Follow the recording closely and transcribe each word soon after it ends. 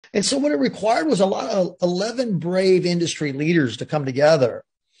And so what it required was a lot of 11 brave industry leaders to come together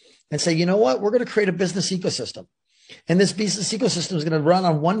and say, you know what, we're going to create a business ecosystem. And this business ecosystem is going to run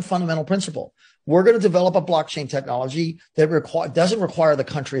on one fundamental principle. We're going to develop a blockchain technology that doesn't require the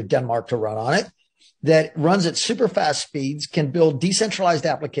country of Denmark to run on it, that runs at super fast speeds, can build decentralized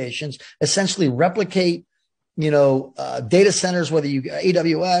applications, essentially replicate, data centers, whether you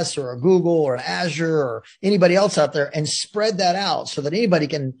AWS or a Google or an Azure or anybody else out there, and spread that out so that anybody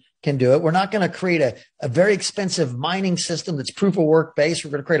can do it. We're not going to create a very expensive mining system that's proof of work based.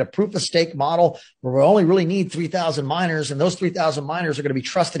 We're going to create a proof of stake model where we only really need 3,000 miners. And those 3,000 miners are going to be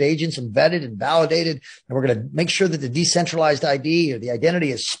trusted agents and vetted and validated. And we're going to make sure that the decentralized ID or the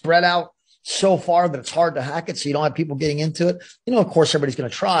identity is spread out so far that it's hard to hack it. So you don't have people getting into it. Of course, everybody's going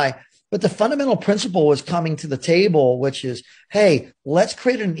to try. But the fundamental principle was coming to the table, which is, hey, let's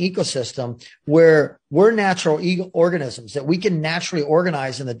create an ecosystem where we're natural organisms that we can naturally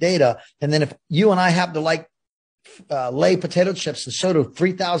organize in the data. And then if you and I happen to lay potato chips and so do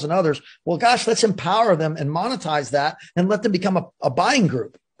 3,000 others, well, gosh, let's empower them and monetize that and let them become a buying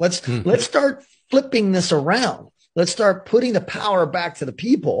group. Let's start flipping this around. Let's start putting the power back to the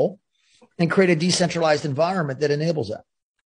people and create a decentralized environment that enables that.